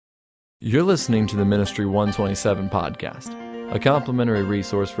You're listening to the Ministry 127 podcast, a complimentary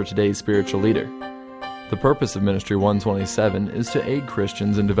resource for today's spiritual leader. The purpose of Ministry 127 is to aid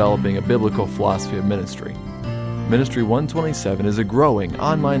Christians in developing a biblical philosophy of ministry. Ministry 127 is a growing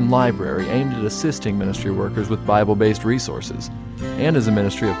online library aimed at assisting ministry workers with Bible-based resources, and is a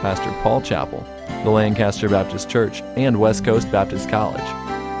ministry of Pastor Paul Chappell, the Lancaster Baptist Church, and West Coast Baptist College.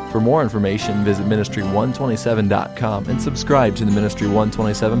 For more information, visit ministry127.com and subscribe to the Ministry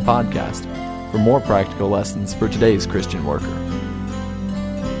 127 podcast for more practical lessons for today's Christian worker.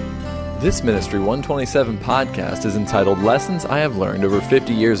 This Ministry 127 podcast is entitled Lessons I Have Learned Over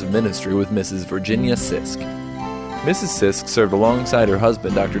 50 Years of Ministry with Mrs. Virginia Sisk. Mrs. Sisk served alongside her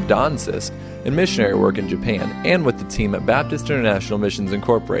husband, Dr. Don Sisk, in missionary work in Japan and with the team at Baptist International Missions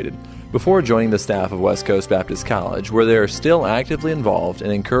Incorporated, before joining the staff of West Coast Baptist College, where they are still actively involved in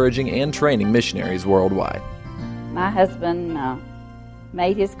encouraging and training missionaries worldwide. My husband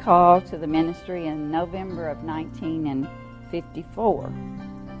made his call to the ministry in November of 1954.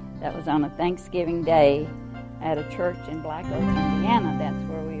 That was on a Thanksgiving Day at a church in Black Oak, Indiana. That's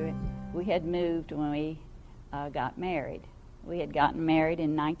where we had moved when we got married. We had gotten married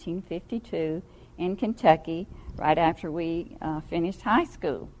in 1952 in Kentucky right after we finished high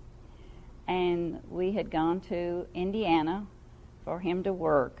school. And we had gone to Indiana for him to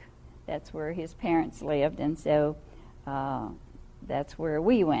work. That's where his parents lived, and so that's where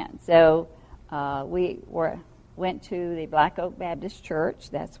we went. So went to the Black Oak Baptist Church.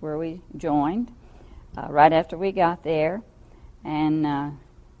 That's where we joined right after we got there. And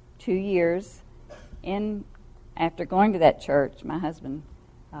 2 years after going to that church, my husband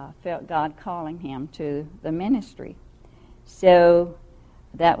felt God calling him to the ministry. So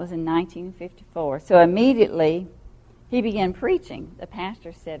that was in 1954. So immediately he began preaching. The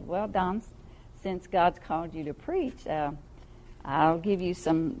pastor said, "Well, Don, since God's called you to preach, I'll give you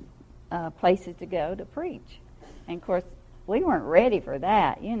some places to go to preach." And of course, we weren't ready for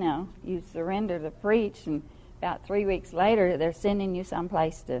that. You know, you surrender to preach, and about 3 weeks later, they're sending you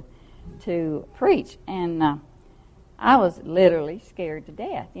someplace to preach. And I was literally scared to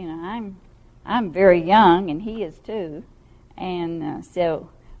death. You know, I'm very young, and he is too. And so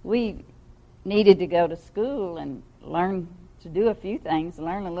we needed to go to school and learn to do a few things,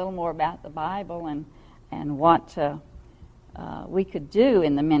 learn a little more about the Bible and what we could do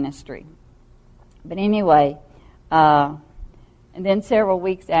in the ministry. But anyway, and then several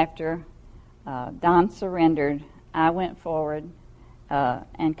weeks after Don surrendered, I went forward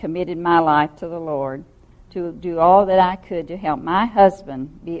and committed my life to the Lord to do all that I could to help my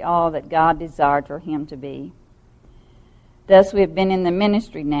husband be all that God desired for him to be. Thus, we have been in the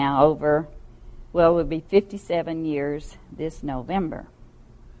ministry now over, well, it will be 57 years this November.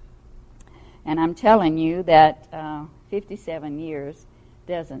 And I'm telling you that 57 years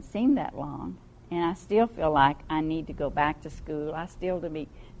doesn't seem that long. And I still feel like I need to go back to school. I still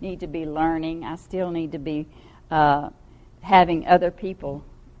need to be learning. I still need to be having other people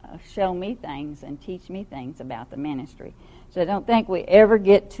show me things and teach me things about the ministry. So I don't think we ever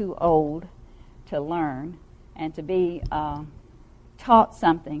get too old to learn and to be taught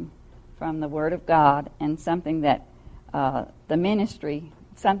something from the Word of God, and something that the ministry,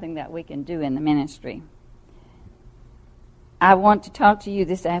 something that we can do in the ministry. I want to talk to you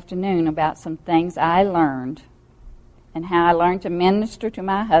this afternoon about some things I learned and how I learned to minister to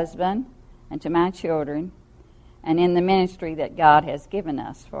my husband and to my children, and in the ministry that God has given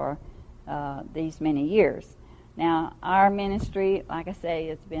us for these many years. Now, our ministry, like I say,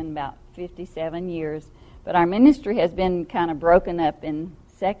 it's been about 57 years, but our ministry has been kind of broken up in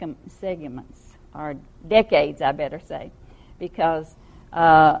segments, or decades, I better say, because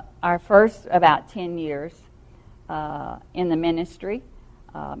our first about 10 years in the ministry,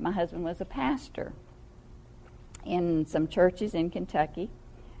 my husband was a pastor in some churches in Kentucky,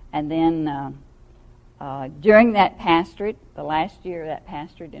 and then during that pastorate, the last year of that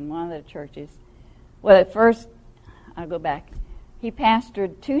pastorate in one of the churches, well, at first, I'll go back, he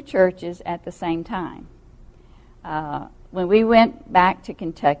pastored 2 churches at the same time. When we went back to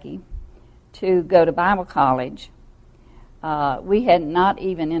Kentucky to go to Bible college, we had not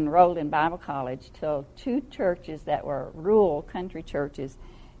even enrolled in Bible college till 2 churches that were rural country churches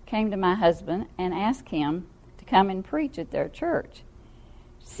came to my husband and asked him to come and preach at their church.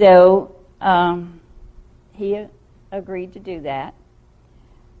 So he agreed to do that.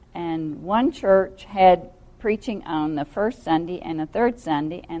 And one church had preaching on the first Sunday and the third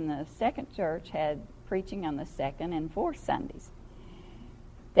Sunday, and the second church had preaching on the second and fourth Sundays.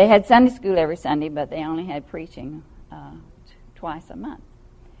 They had Sunday school every Sunday, but they only had preaching twice a month.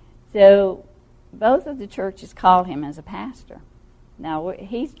 So both of the churches called him as a pastor. Now,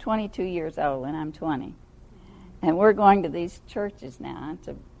 he's 22 years old, and I'm 20. And we're going to these churches now.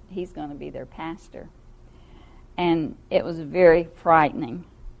 He's going to be their pastor. And it was very frightening.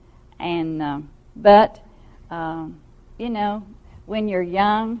 And but when you're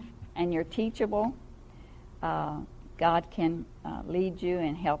young and you're teachable, God can lead you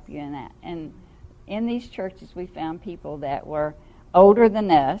and help you in that. And in these churches, we found people that were older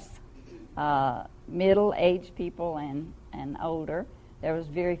than us, middle-aged people and older. There was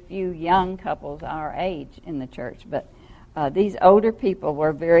very few young couples our age in the church, but these older people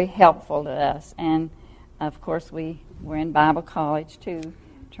were very helpful to us. And, of course, we were in Bible college, too,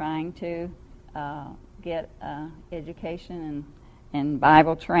 trying to get education and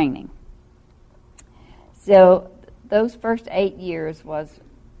Bible training. So those first 8 years was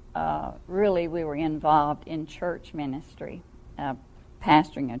really we were involved in church ministry,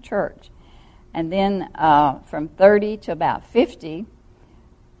 pastoring a church. And then from 30 to about 50,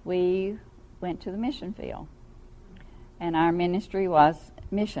 we went to the mission field. And our ministry was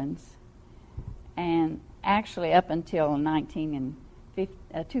missions. And actually up until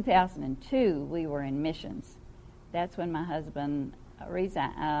 2002, we were in missions. That's when my husband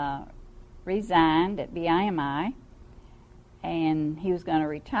resigned at BIMI, and he was going to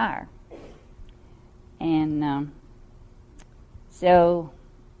retire. And so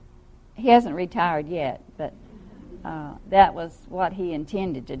he hasn't retired yet, but that was what he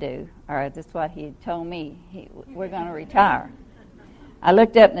intended to do, or that's what he had told me. We're going to retire. I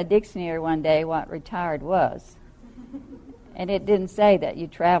looked up in the dictionary one day what retired was, and it didn't say that you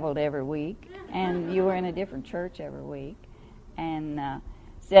traveled every week and you were in a different church every week. And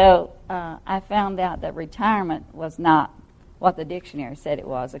so I found out that retirement was not what the dictionary said it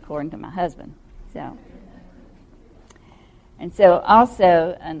was, according to my husband. And so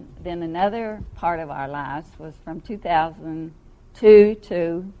also, and then another part of our lives was from 2002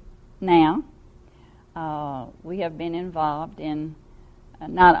 to now. We have been involved in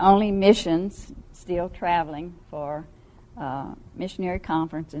not only missions, still traveling for missionary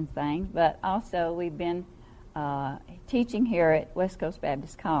conference and things, but also we've been teaching here at West Coast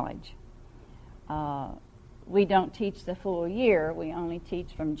Baptist College. We don't teach the full year. We only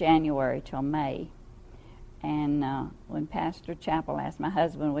teach from January till May. And when Pastor Chappell asked my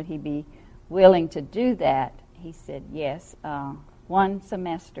husband would he be willing to do that, he said yes, one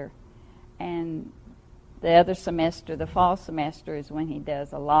semester. And the other semester, the fall semester, is when he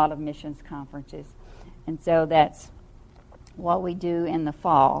does a lot of missions conferences. And so that's what we do in the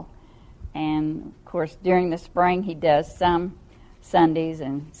fall. And, of course, during the spring he does some Sundays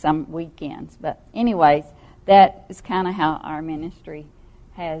and some weekends. But anyways, that is kind of how our ministry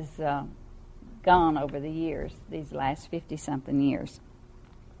has gone over the years, these last 50-something years.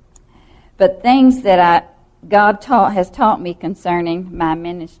 But things that God has taught me concerning my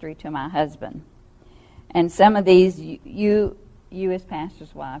ministry to my husband. And some of these, you as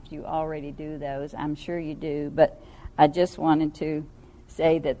pastor's wives, you already do those. I'm sure you do. But I just wanted to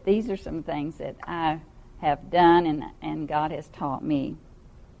say that these are some things that I have done and God has taught me.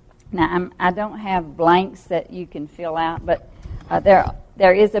 Now, I don't have blanks that you can fill out, but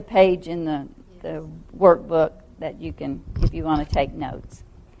there is a page in the workbook that you can, if you want to take notes.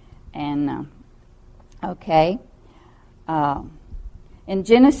 And, okay. In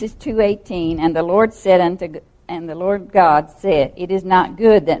Genesis 2:18, and the Lord God said, "It is not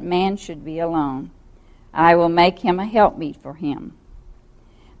good that man should be alone. I will make him a helpmeet for him."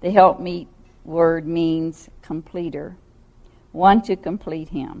 The helpmeet word means completer, one to complete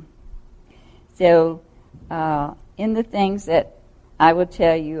him. So, in the things that I will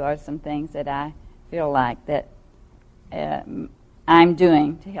tell you are some things that I feel like that I'm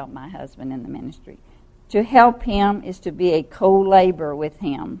doing to help my husband in the ministry. To help him is to be a co-laborer with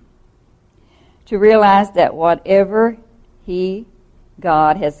him. To realize that whatever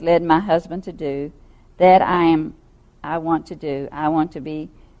God has led my husband to do, that I want to do. I want to be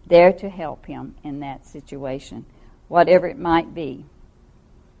there to help him in that situation, whatever it might be.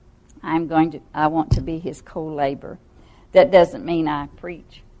 I want to be his co-laborer. That doesn't mean I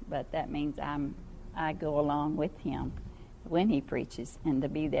preach, but that means I go along with him when he preaches and to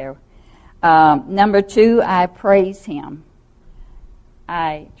be there. Number 2, I praise him.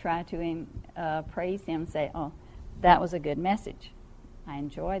 I try to praise him, say, "Oh, that was a good message. I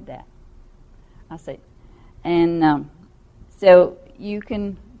enjoyed that." I say, and so you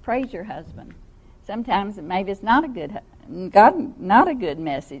can praise your husband. Sometimes maybe it's not a good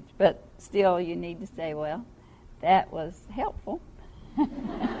message, but still you need to say, "Well, that was helpful."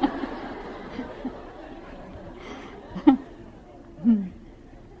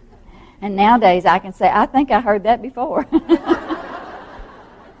 And nowadays I can say, "I think I heard that before."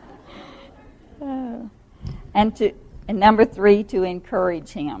 And number 3, to encourage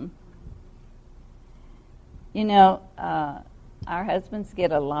him. You know, our husbands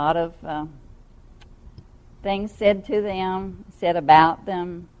get a lot of things said to them, said about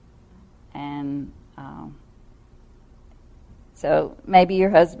them, and so maybe your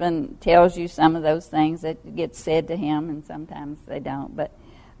husband tells you some of those things that get said to him, and sometimes they don't. But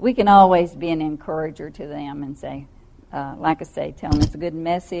we can always be an encourager to them and say, like I say, tell them it's a good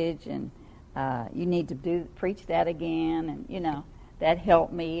message, and you need to preach that again, and you know that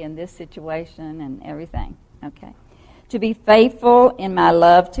helped me in this situation and everything. Okay, to be faithful in my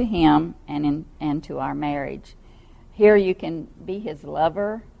love to him and to our marriage. Here you can be his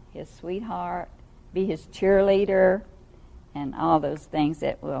lover, his sweetheart, be his cheerleader, and all those things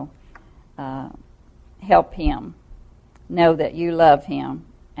that will help him know that you love him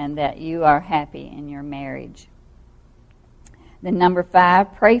and that you are happy in your marriage. Then number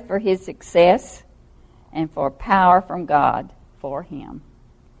 5, pray for his success and for power from God for him.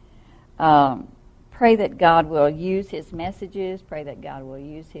 Pray that God will use his messages. Pray that God will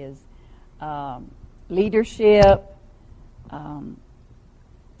use his leadership and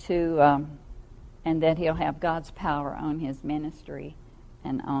that he'll have God's power on his ministry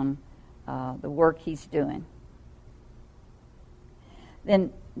and on the work he's doing.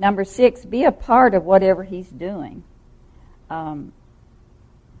 Then number 6, be a part of whatever he's doing. You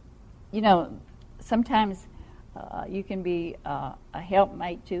know, sometimes you can be a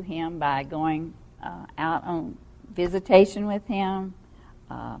helpmate to him by going out on visitation with him,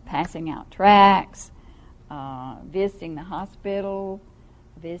 passing out tracts, visiting the hospital,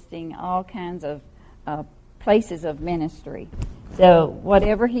 visiting all kinds of places of ministry. So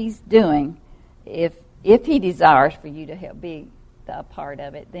whatever he's doing, if he desires for you to help be a part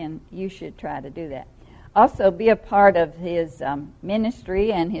of it, then you should try to do that. Also, be a part of his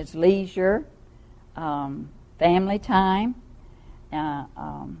ministry and his leisure, family time.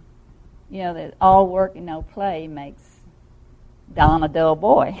 You know that all work and no play makes Don a dull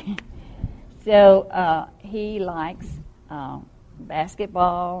boy. So he likes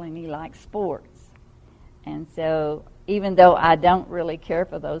basketball and he likes sports. And so even though I don't really care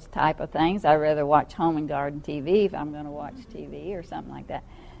for those type of things, I'd rather watch Home and Garden TV if I'm going to watch TV or something like that.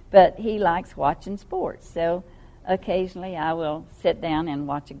 But he likes watching sports. So occasionally I will sit down and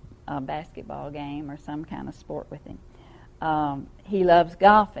watch a basketball game or some kind of sport with him. He loves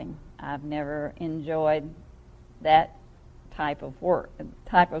golfing. I've never enjoyed that type of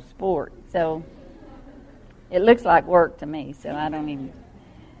sport. So it looks like work to me, so I don't even.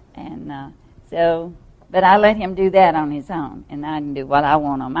 And but I let him do that on his own, and I can do what I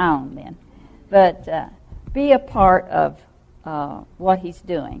want on my own then. But be a part of what he's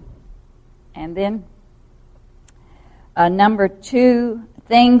doing. And then number 2,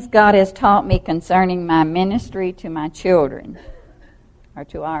 things God has taught me concerning my ministry to my children, or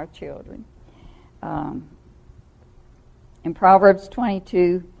to our children. In Proverbs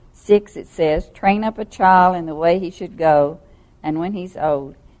 22:6 it says, train up a child in the way he should go, and when he's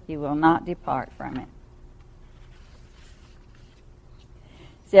old, he will not depart from it.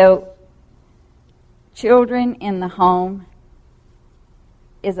 So, children in the home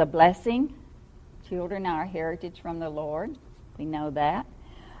is a blessing. Children are a heritage from the Lord. We know that.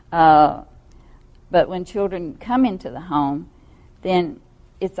 But when children come into the home, then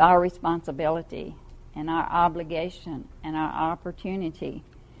it's our responsibility and our obligation and our opportunity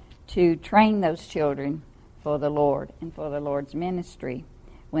to train those children for the Lord and for the Lord's ministry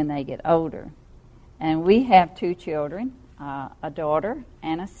when they get older. And we have 2 children, a daughter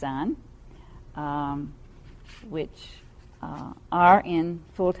and a son, which are in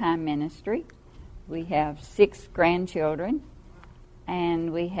full-time ministry. We have 6 grandchildren,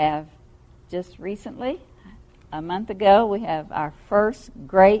 and we have just recently, a month ago, we have our first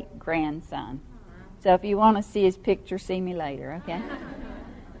great-grandson. So if you want to see his picture, see me later, okay?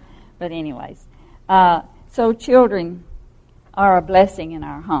 But anyways, so children are a blessing in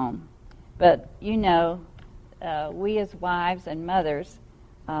our home. But, you know, we as wives and mothers,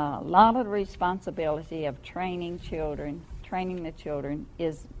 a lot of the responsibility of training the children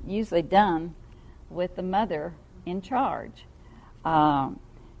is usually done with the mother in charge.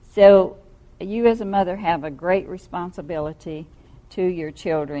 So you as a mother have a great responsibility to your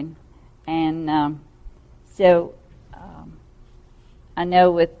children. And so I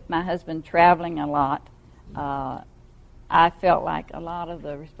know with my husband traveling a lot, I felt like a lot of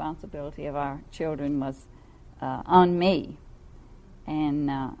the responsibility of our children was on me.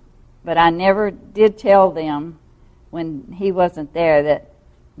 And but I never did tell them when he wasn't there that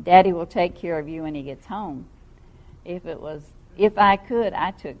Daddy will take care of you when he gets home. If I could,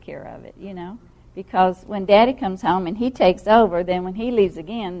 I took care of it, you know. Because when Daddy comes home and he takes over, then when he leaves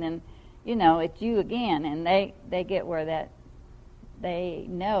again, then, it's you again. And they get where that they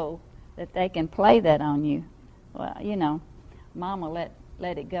know that they can play that on you. Well, Mom will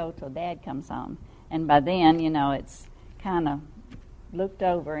let it go till Dad comes home. And by then, it's kind of looked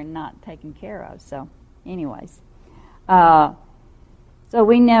over and not taken care of. So, anyways. So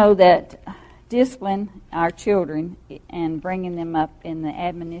we know that discipline our children and bringing them up in the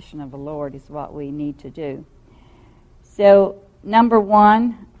admonition of the Lord is what we need to do. So, number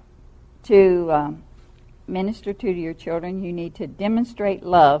one, to minister to your children, you need to demonstrate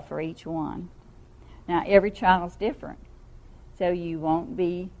love for each one. Now, every child's different, so you won't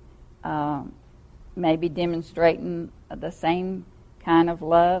be maybe demonstrating the same kind of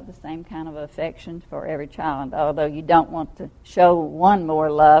love, the same kind of affection for every child, although you don't want to show one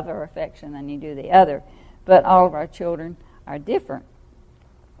more love or affection than you do the other. But all of our children are different.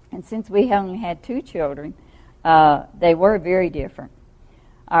 And since we only had 2 children, they were very different.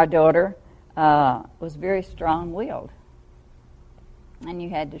 Our daughter was very strong-willed, and you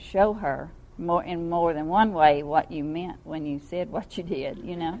had to show her in more than one way what you meant when you said what you did,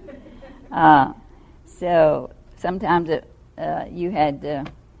 So sometimes you had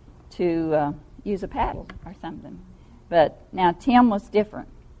to use a paddle or something. But now Tim was different.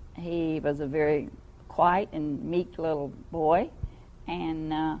 He was a very quiet and meek little boy,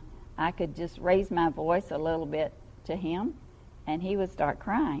 and I could just raise my voice a little bit to him, and he would start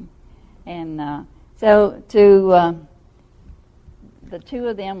crying. And so the 2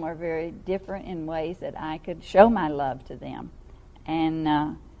 of them were very different in ways that I could show my love to them.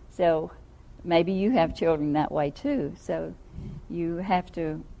 And so maybe you have children that way too. So you have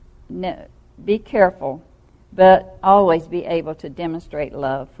to be careful, but always be able to demonstrate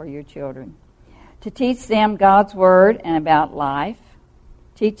love for your children. To teach them God's Word and about life,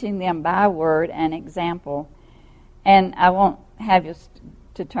 teaching them by word and example. And I won't have you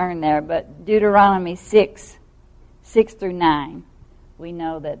to turn there, but Deuteronomy 6 through 9. We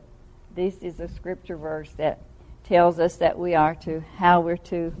know that this is a scripture verse that tells us that how we're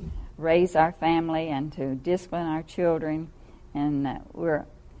to raise our family and to discipline our children. And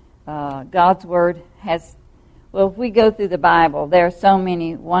God's Word has, if we go through the Bible, there are so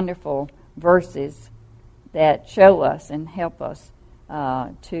many wonderful verses that show us and help us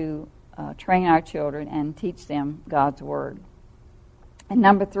to train our children and teach them God's Word. And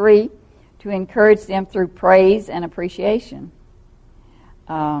number 3, to encourage them through praise and appreciation.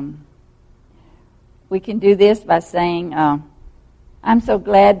 We can do this by saying, I'm so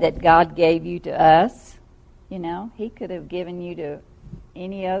glad that God gave you to us. He could have given you to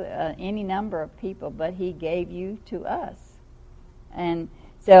any number of people, but He gave you to us. And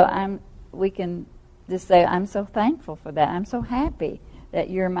so we can just say, I'm so thankful for that. I'm so happy that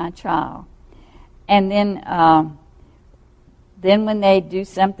you're my child. And then when they do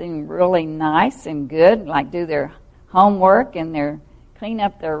something really nice and good, like do their homework and clean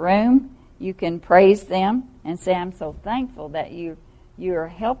up their room, you can praise them and say, I'm so thankful that you're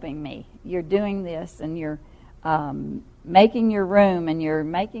helping me. You're doing this, and you're making your room, and you're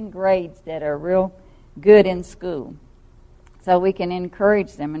making grades that are real good in school. So we can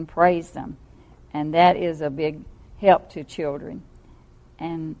encourage them and praise them. And that is a big help to children.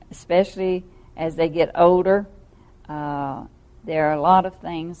 And especially as they get older, there are a lot of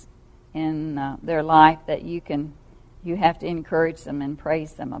things in their life that you have to encourage them and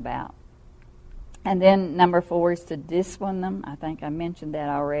praise them about. And then number 4 is to discipline them. I think I mentioned that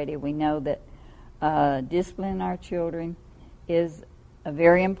already. We know that disciplining our children is a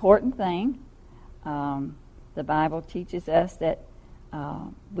very important thing. The Bible teaches us that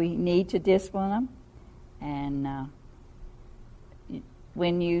we need to discipline them. And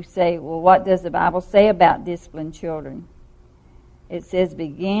when you say, well, what does the Bible say about disciplining children? It says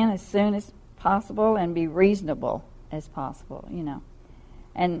begin as soon as possible and be reasonable as possible,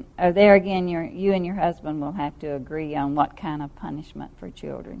 And there again, you and your husband will have to agree on what kind of punishment for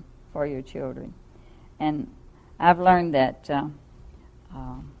your children. And I've learned that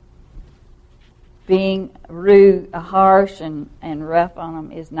being rude, harsh, and rough on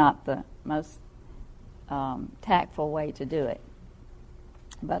them is not the most tactful way to do it.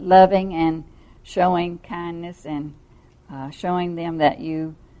 But loving and showing kindness and showing them that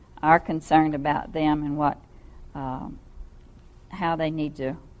you are concerned about them and how they need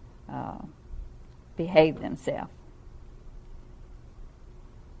to behave themselves.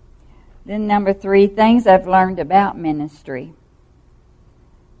 Then number 3, things I've learned about ministry.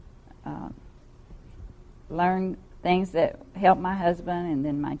 Learn things that help my husband and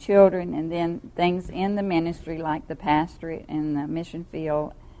then my children, and then things in the ministry like the pastorate and the mission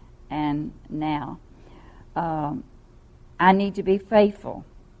field and now. I need to be faithful,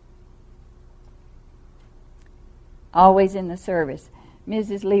 always in the service.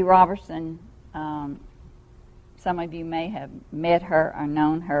 Mrs. Lee Robertson, some of you may have met her or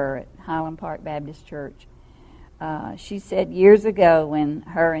known her at Highland Park Baptist Church. She said years ago when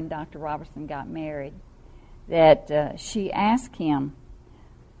her and Dr. Robertson got married that she asked him,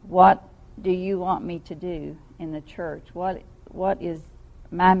 "What do you want me to do in the church? What is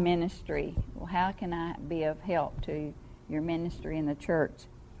my ministry? Well, how can I be of help to your ministry in the church?"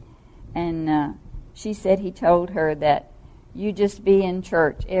 And she said he told her that you just be in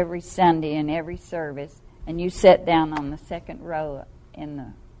church every Sunday and every service, and you sit down on the second row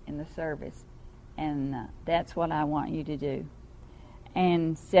in the service, and that's what I want you to do.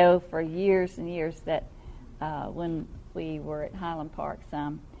 And so for years and years, that when we were at Highland Park,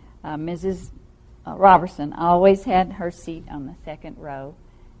 Mrs. Robertson always had her seat on the second row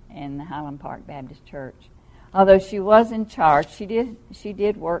in the Highland Park Baptist Church. Although she was in charge, she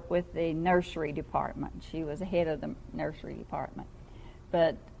did work with the nursery department. She was the head of the nursery department.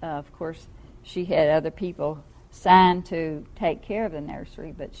 But, of course, she had other people signed to take care of the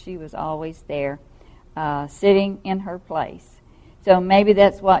nursery, but she was always there sitting in her place. So maybe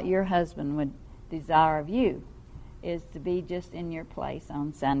that's what your husband would desire of you, is to be just in your place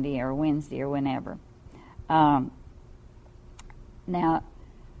on Sunday or Wednesday or whenever. Now,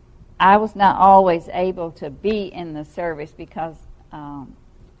 I was not always able to be in the service because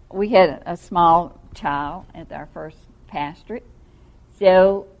we had a small child at our first pastorate.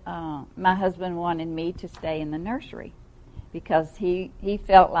 So my husband wanted me to stay in the nursery because he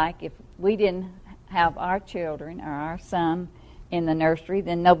felt like if we didn't have our children or our son in the nursery,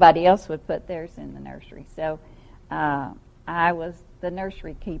 then nobody else would put theirs in the nursery. So I was the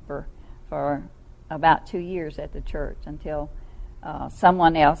nursery keeper for about 2 years at the church until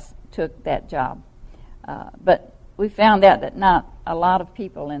someone else took that job. But we found out that not a lot of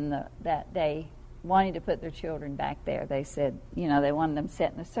people that day wanted to put their children back there. They said, they wanted them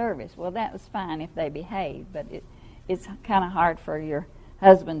set in the service. Well, that was fine if they behaved, but it's kind of hard for your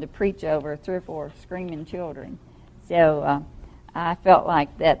husband to preach over 3 or 4 screaming children. So I felt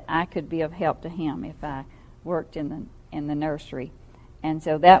like that I could be of help to him if I worked in the nursery. And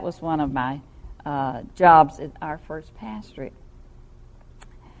so that was one of my jobs at our first pastorate.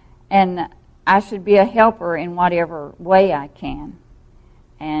 And I should be a helper in whatever way I can.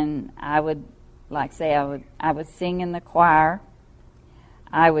 And I would, I would sing in the choir.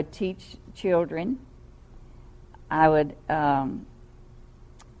 I would teach children. I would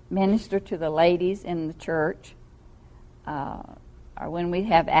minister to the ladies in the church. Or when we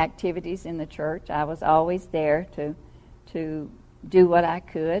have activities in the church, I was always there to do what I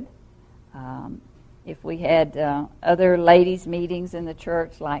could. If we had other ladies' meetings in the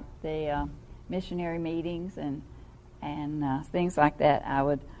church, like the missionary meetings and things like that, I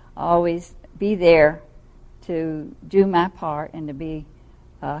would always be there to do my part and to be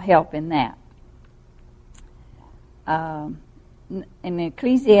help in that. In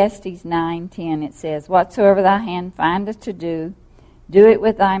Ecclesiastes 9:10, it says, "Whatsoever thy hand findeth to do, do it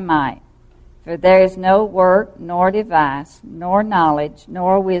with thy might. For there is no work, nor device, nor knowledge,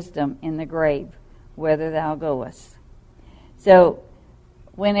 nor wisdom in the grave, whither thou goest." So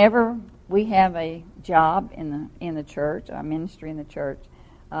whenever we have a job in the church, our ministry in the church,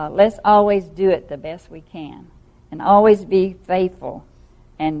 let's always do it the best we can, and always be faithful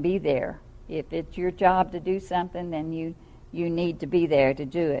and be there. If it's your job to do something, then you need to be there to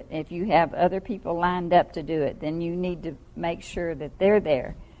do it. If you have other people lined up to do it, then you need to make sure that they're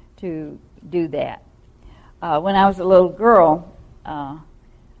there to do that. When I was a little girl, I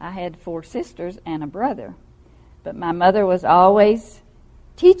had 4 sisters and a brother, but my mother was always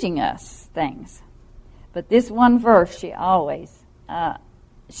teaching us things. But this one verse,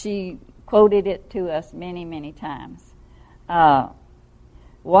 she quoted it to us many, many times.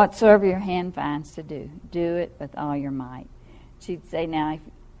 Whatsoever your hand finds to do, do it with all your might. She'd say, now,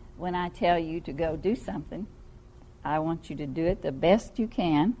 when I tell you to go do something, I want you to do it the best you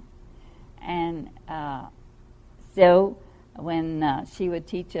can. And so when she would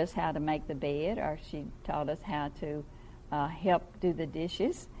teach us how to make the bed, or she taught us how to help do the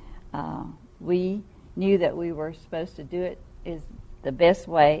dishes, we knew that we were supposed to do it is the best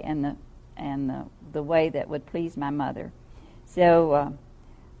way and the way that would please my mother. So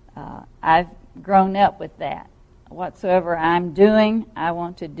I've grown up with that. Whatsoever I'm doing, I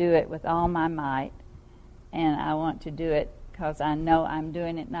want to do it with all my might, and I want to do it because I know I'm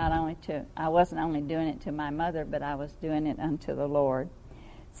doing it I wasn't only doing it to my mother, but I was doing it unto the Lord.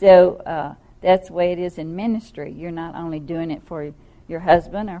 So that's the way it is in ministry. You're not only doing it for your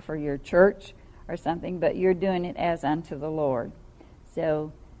husband or for your church or something, but you're doing it as unto the Lord.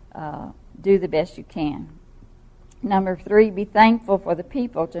 So do the best you can. Number 3, be thankful for the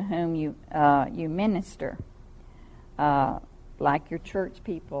people to whom you minister, like your church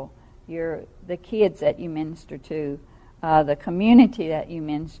people, the kids that you minister to, the community that you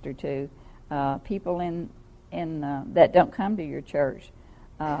minister to, people that don't come to your church.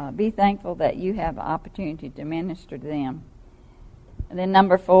 Be thankful that you have the opportunity to minister to them. And then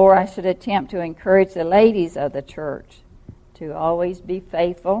number 4, I should attempt to encourage the ladies of the church to always be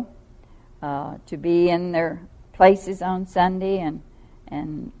faithful, to be in their places on Sunday and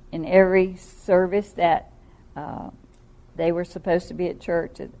in every service that they were supposed to be at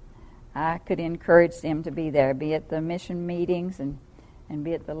church. I could encourage them to be there, be at the mission meetings and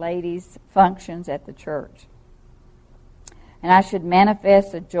be at the ladies' functions at the church. And I should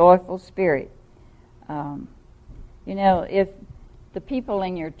manifest a joyful spirit. If the people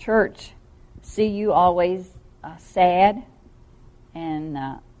in your church see you always sad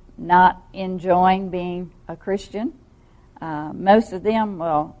and not enjoying being a Christian, most of them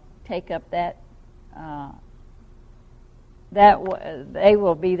will take up that they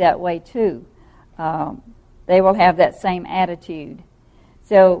will be that way too. They will have that same attitude.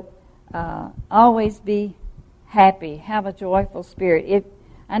 So always be happy, have a joyful spirit.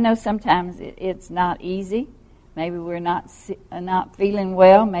 I know sometimes it's not easy. Maybe we're not feeling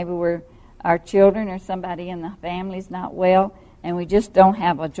well. Maybe our children or somebody in the family is not well, and we just don't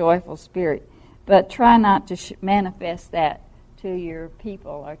have a joyful spirit. But try not to manifest that to your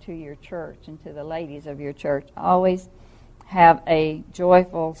people or to your church and to the ladies of your church. Always have a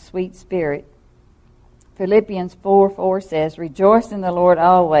joyful, sweet spirit. Philippians 4:4 says, "Rejoice in the Lord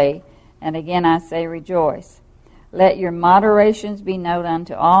always, and again I say rejoice. Let your moderations be known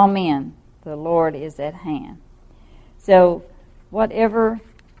unto all men. The Lord is at hand." So whatever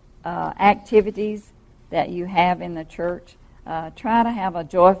activities that you have in the church, try to have a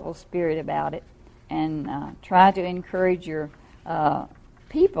joyful spirit about it, and try to encourage your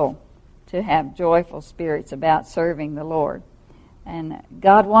people to have joyful spirits about serving the Lord. And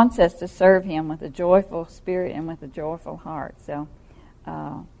God wants us to serve Him with a joyful spirit and with a joyful heart. So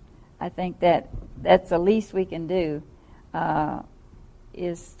I think that's the least we can do,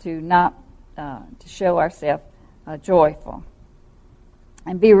 is to not to show ourselves joyful.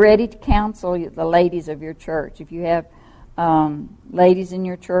 And be ready to counsel the ladies of your church. If you have ladies in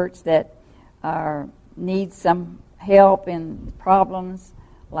your church that need some help in problems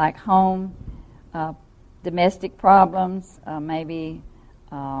like home, domestic problems, maybe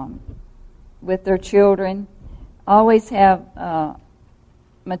with their children, always have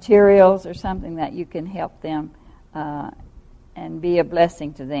materials or something that you can help them and be a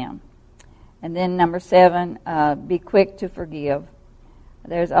blessing to them. And then number 7, be quick to forgive.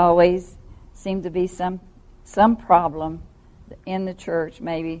 There's always seem to be some problem in the church,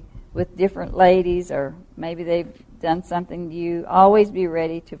 maybe with different ladies, or maybe they've done something to you. Always be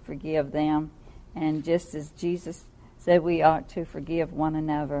ready to forgive them. And just as Jesus said, we ought to forgive one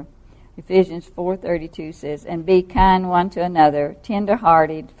another. Ephesians 4:32 says, "And be kind one to another,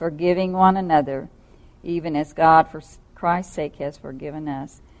 tender-hearted, forgiving one another, even as God for Christ's sake has forgiven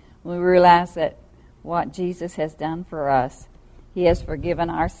us." We realize that what Jesus has done for us, He has forgiven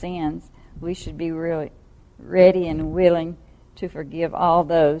our sins. We should be really ready and willing to forgive all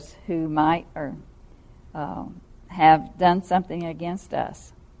those who might or have done something against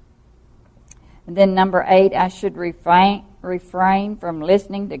us. And then number 8, I should refrain from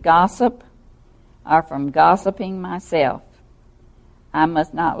listening to gossip or from gossiping myself. I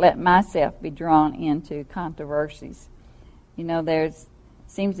must not let myself be drawn into controversies. There's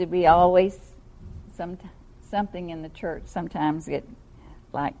seems to be always something in the church. Sometimes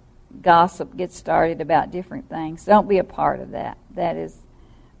like gossip gets started about different things. Don't be a part of that. That is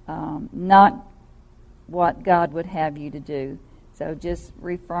not what God would have you to do. So just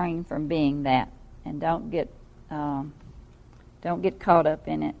refrain from being that, and don't get caught up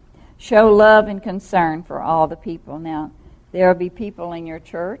in it. Show love and concern for all the people. Now, there will be people in your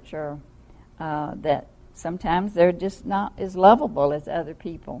church or that sometimes they're just not as lovable as other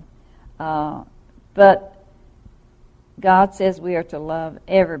people. But God says we are to love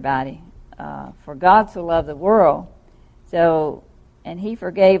everybody. For God so loved the world, and He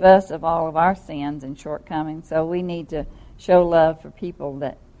forgave us of all of our sins and shortcomings. So we need to show love for people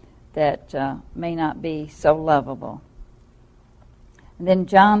that may not be so lovable. And then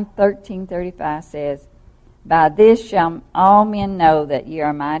John 13:35 says, "By this shall all men know that ye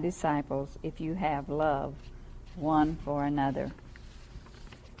are my disciples, if you have love one for another."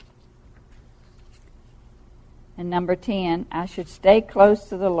 And number 10, I should stay close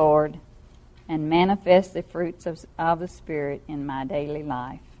to the Lord and manifest the fruits of the Spirit in my daily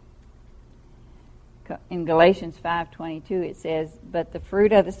life. In Galatians 5:22 it says, but the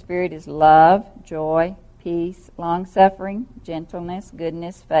fruit of the Spirit is love, joy, peace, long-suffering, gentleness,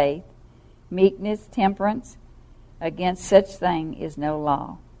 goodness, faith, meekness, temperance. Against such thing is no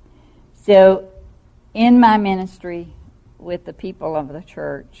law. So in my ministry with the people of the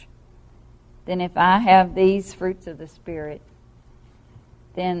church, then if I have these fruits of the Spirit,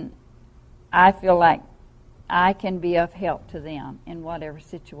 then I feel like I can be of help to them in whatever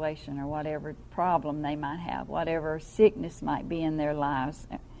situation or whatever problem they might have, whatever sickness might be in their lives,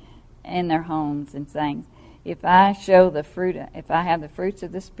 in their homes and things. If I show the fruit, if I have the fruits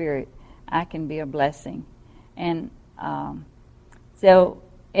of the Spirit, I can be a blessing. And so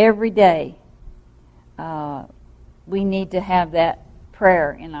every day we need to have that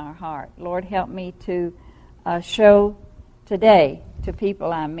prayer in our heart. Lord, help me to show today to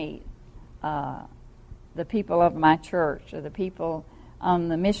people I meet, the people of my church or the people on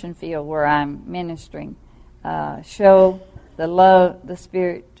the mission field where I'm ministering, show the love, the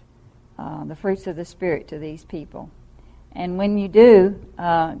Spirit, the fruits of the Spirit to these people. And when you do,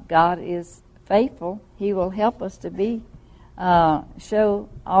 God is faithful. He will help us to show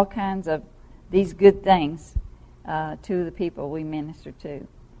all kinds of these good things to the people we minister to.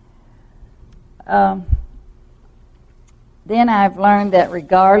 Then I've learned that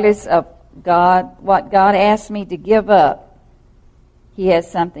regardless of what God asks me to give up, He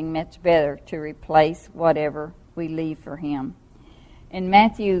has something much better to replace whatever we leave for Him. In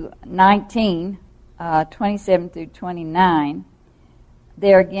Matthew 19, 27 through 29,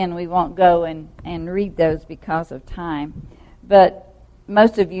 there again we won't go and read those because of time, but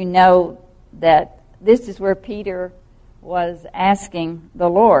most of you know that this is where Peter was asking the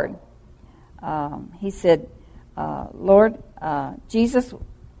Lord. He said, Lord, Jesus,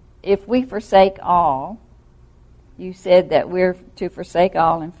 if we forsake all, you said that we're to forsake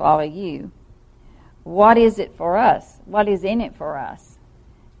all and follow you. What is it for us? What is in it for us?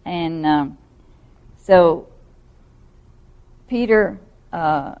 And so Peter,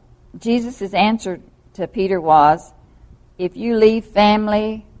 Jesus' answer to Peter was, if you leave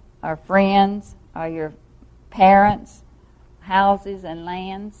family or friends or your parents, houses and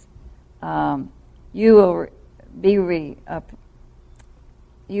lands, you will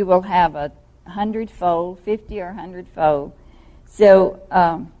you will have 100-fold, 50 or 100-fold.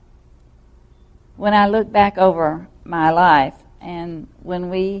 So when I look back over my life, and when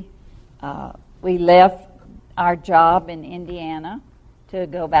we left our job in Indiana to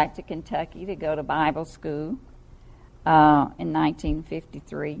go back to Kentucky to go to Bible school in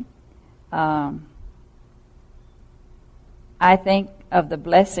 1953, I think of the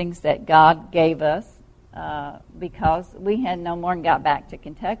blessings that God gave us because we had no more than got back to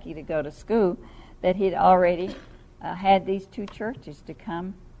Kentucky to go to school, that He'd already had these two churches to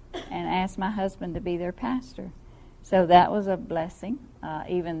come and ask my husband to be their pastor. So that was a blessing,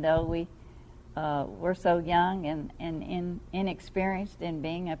 even though we were so young and inexperienced in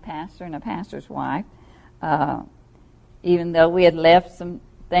being a pastor and a pastor's wife. Even though we had left some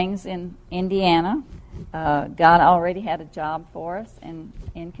things in Indiana, God already had a job for us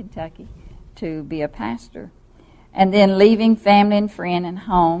in Kentucky to be a pastor. And then leaving family and friend and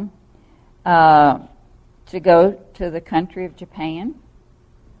home to go to the country of Japan.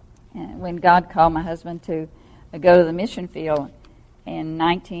 And when God called my husband to go to the mission field in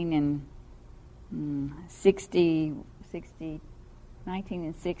 1960, I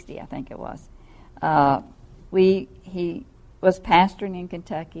think it was, he was pastoring in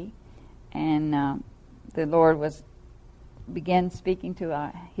Kentucky, and the Lord began speaking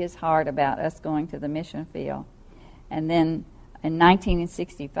to his heart about us going to the mission field. And then in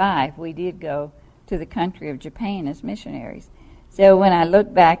 1965, we did go to the country of Japan as missionaries. So when I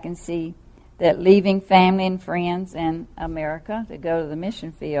look back and see that leaving family and friends in America to go to the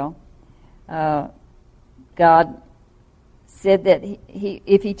mission field, God said that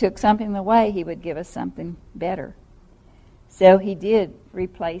if He took something away, He would give us something better. So He did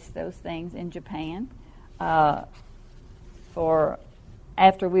replace those things in Japan. For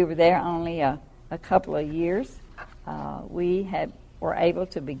after we were there only a couple of years, we were able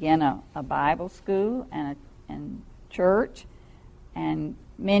to begin a Bible school and church, and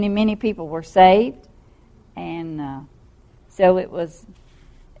many people were saved. And so it was,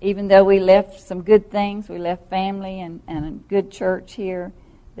 even though we left some good things, we left family and a good church here,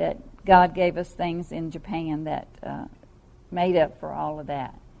 that God gave us things in Japan that made up for all of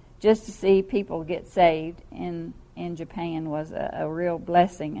that. Just to see people get saved in Japan was a real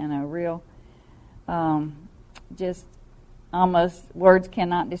blessing and a real just almost words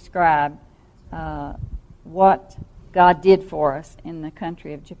cannot describe what God did for us in the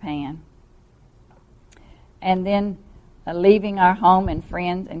country of Japan. And then leaving our home and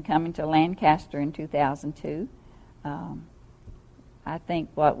friends and coming to Lancaster in 2002. I think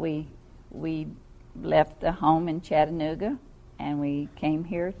we left the home in Chattanooga and we came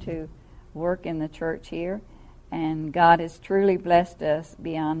here to work in the church here, and God has truly blessed us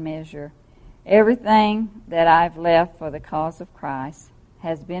beyond measure. Everything that I've left for the cause of Christ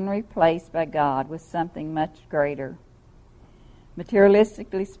has been replaced by God with something much greater.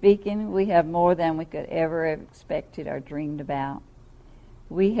 Materialistically speaking, we have more than we could ever have expected or dreamed about.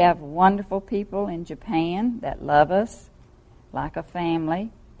 We have wonderful people in Japan that love us like a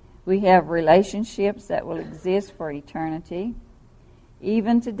family. We have relationships that will exist for eternity.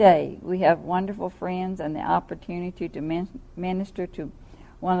 Even today, we have wonderful friends and the opportunity to minister to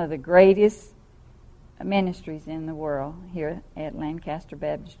one of the greatest ministries in the world here at Lancaster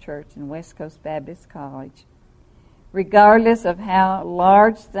Baptist Church and West Coast Baptist College. Regardless of how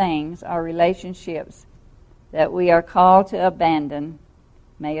large things or relationships that we are called to abandon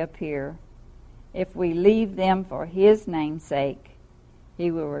may appear, if we leave them for His name's sake, He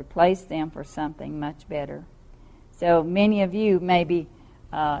will replace them for something much better. So many of you, maybe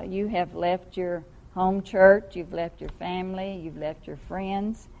you have left your home church, you've left your family, you've left your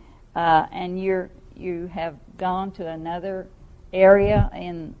friends, and you have gone to another area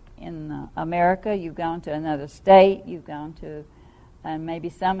in America. You've gone to another state. You've gone to, and maybe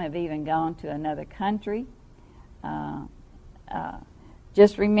some have even gone to another country.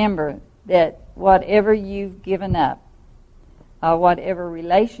 Just remember that whatever you've given up, or whatever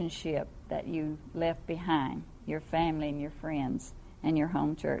relationship that you left behind, your family and your friends and your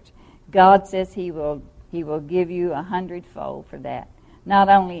home church, God says He will give you 100-fold for that, not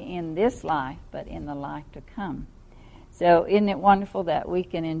only in this life but in the life to come. So isn't it wonderful that we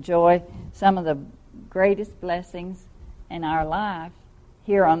can enjoy some of the greatest blessings in our life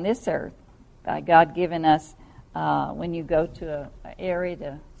here on this earth by God giving us, when you go to an area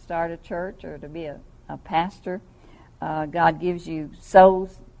to start a church or to be a pastor, God gives you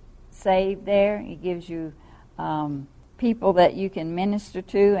souls saved there. He gives you people that you can minister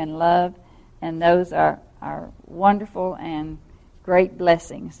to and love, and those are wonderful and great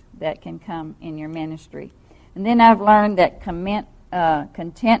blessings that can come in your ministry. And then I've learned that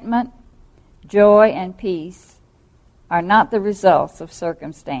contentment, joy, and peace are not the results of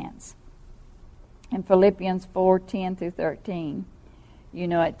circumstance. In Philippians 4:10 through 13,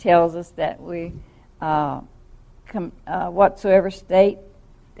 it tells us that we, whatsoever state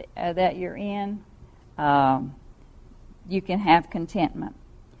that you're in, you can have contentment.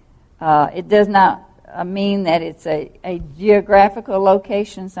 It does not mean that it's a geographical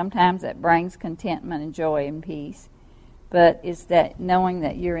location sometimes that brings contentment and joy and peace, but it's that knowing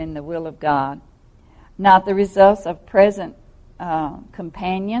that you're in the will of God. Not the results of present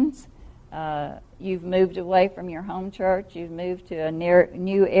companions. You've moved away from your home church, you've moved to a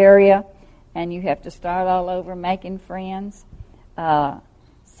new area, and you have to start all over making friends.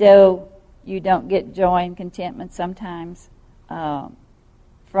 So you don't get joy and contentment sometimes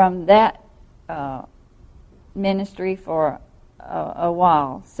from that ministry for a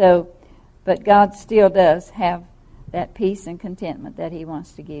while. So, but God still does have that peace and contentment that He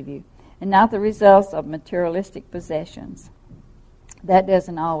wants to give you. And not the results of materialistic possessions. That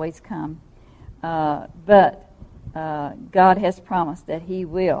doesn't always come. But God has promised that He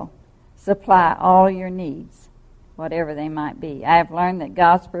will supply all your needs, whatever they might be. I have learned that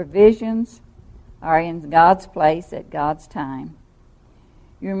God's provisions are in God's place at God's time.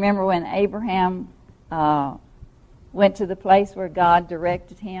 You remember when Abraham went to the place where God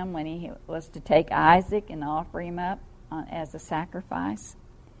directed him when he was to take Isaac and offer him up as a sacrifice?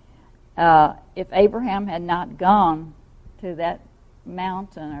 If Abraham had not gone to that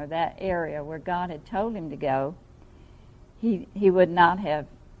mountain or that area where God had told him to go, he would not have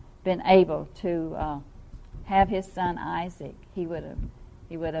been able to have his son Isaac. He'd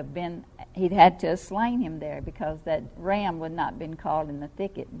had to have slain him there because that ram would not have been caught in the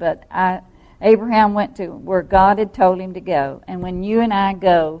thicket. But Abraham went to where God had told him to go. And when you and I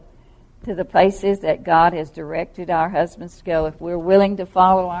go to the places that God has directed our husbands to go, if we're willing to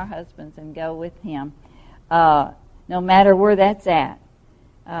follow our husbands and go with Him, no matter where that's at,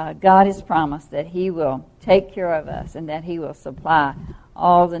 God has promised that He will take care of us and that He will supply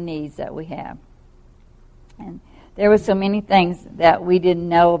all the needs that we have. And there were so many things that we didn't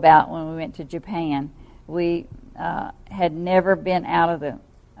know about when we went to Japan. We had never been out of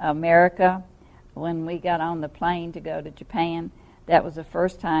America. When we got on the plane to go to Japan, that was the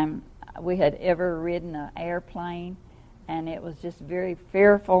first time we had ever ridden an airplane, and it was just very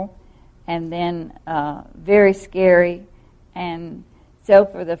fearful and then very scary. And so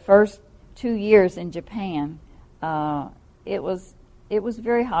for the first 2 years in Japan, it was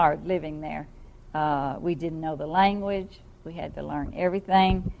very hard living there. We didn't know the language. We had to learn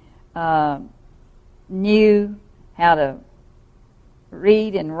everything. Knew how to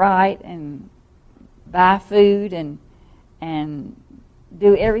read and write and buy food and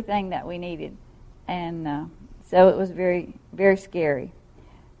do everything that we needed. And so it was very, very scary.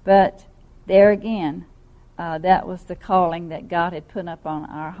 But there again, that was the calling that God had put up on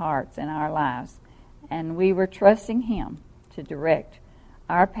our hearts and our lives. And we were trusting Him to direct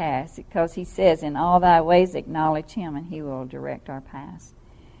our paths, because He says, in all thy ways acknowledge Him and He will direct our paths.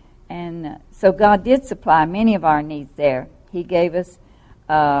 And so God did supply many of our needs there. He gave us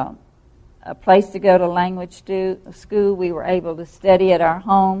a place to go to language school. We were able to study at our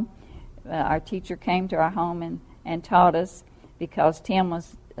home. Our teacher came to our home and taught us, because Tim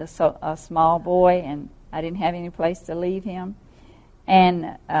was a small boy and I didn't have any place to leave him.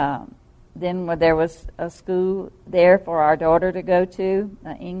 And then there was a school there for our daughter to go to,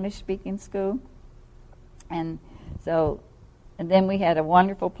 an English-speaking school. And then we had a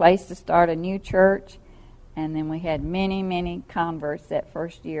wonderful place to start a new church. And then we had many, many converts that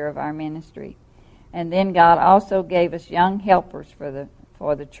first year of our ministry. And then God also gave us young helpers for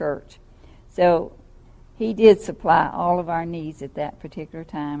the church. So He did supply all of our needs at that particular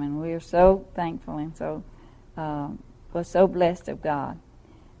time, and we are so thankful and so was so blessed of God.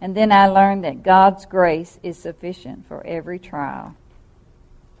 And then I learned that God's grace is sufficient for every trial.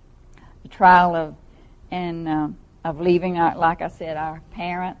 The trial of leaving, like I said, our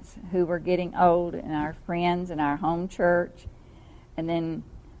parents who were getting old, and our friends and our home church. And then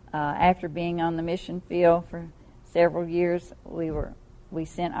after being on the mission field for several years, we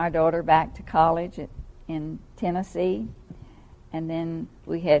sent our daughter back to college in Tennessee. And then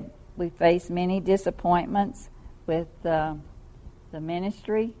we faced many disappointments with the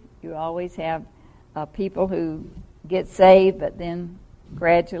ministry. You always have people who get saved, but then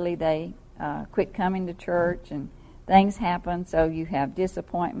gradually they quit coming to church, and things happen, so you have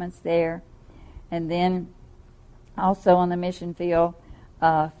disappointments there. And then also on the mission field,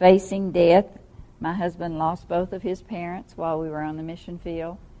 facing death. My husband lost both of his parents while we were on the mission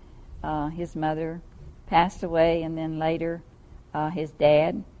field. His mother passed away, and then later his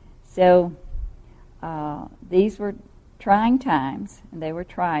dad. So these were trying times, and they were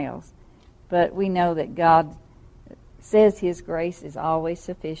trials. But we know that God says His grace is always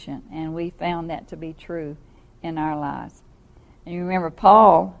sufficient, and we found that to be true in our lives. And you remember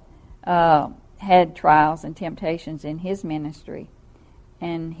Paul had trials and temptations in his ministry,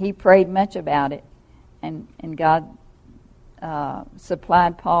 and he prayed much about it, and God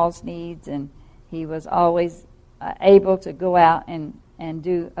supplied Paul's needs, and he was always able to go out and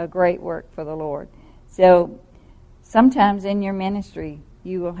do a great work for the Lord. So sometimes in your ministry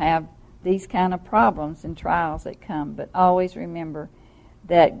you will have these kind of problems and trials that come, but always remember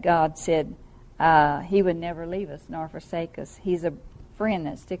that God said He would never leave us nor forsake us. He's a friend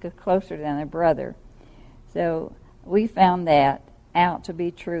that sticketh closer than a brother. So we found that out to be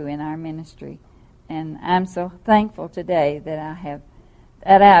true in our ministry. And I'm so thankful today that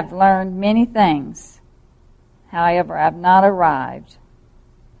I've learned many things. However, I've not arrived.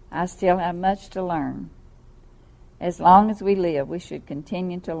 I still have much to learn. As long as we live, we should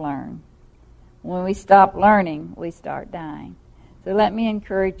continue to learn. When we stop learning, we start dying. So let me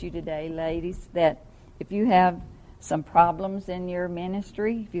encourage you today, ladies, that if you have some problems in your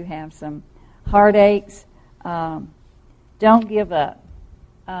ministry, if you have some heartaches, don't give up.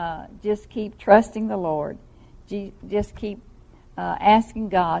 Just keep trusting the Lord. Just keep asking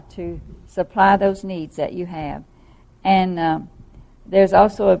God to supply those needs that you have. And there's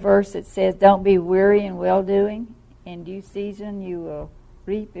also a verse that says, don't be weary in well-doing. In due season you will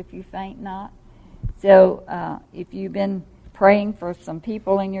reap if you faint not. So if you've been praying for some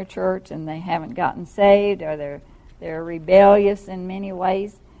people in your church and they haven't gotten saved, or they're rebellious in many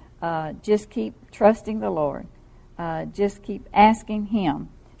ways, just keep trusting the Lord. Just keep asking Him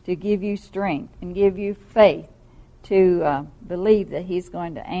to give you strength and give you faith to believe that He's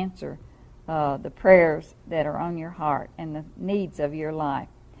going to answer the prayers that are on your heart and the needs of your life.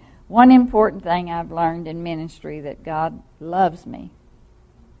 One important thing I've learned in ministry, that God loves me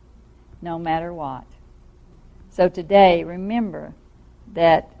no matter what. So today, remember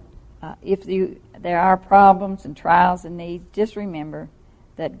that if there are problems and trials and needs, just remember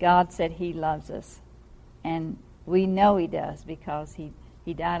that God said He loves us. And we know He does, because He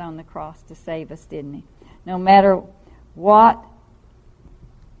died on the cross to save us, didn't He? No matter what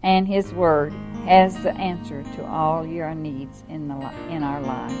and His Word has the answer to all your needs in our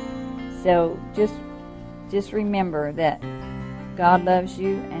life. So just remember that God loves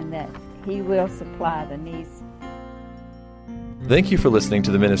you and that He will supply the needs. Thank you for listening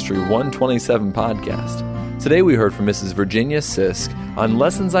to the Ministry 127 podcast. Today we heard from Mrs. Virginia Sisk on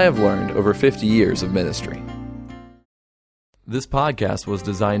lessons I have learned over 50 years of ministry. This podcast was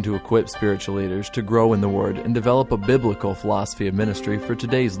designed to equip spiritual leaders to grow in the Word and develop a biblical philosophy of ministry for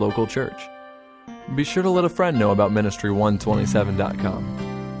today's local church. Be sure to let a friend know about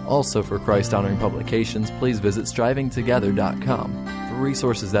Ministry127.com. Also, for Christ-honoring publications, please visit strivingtogether.com for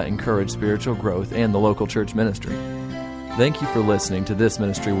resources that encourage spiritual growth and the local church ministry. Thank you for listening to this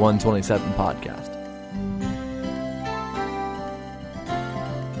Ministry 127 podcast.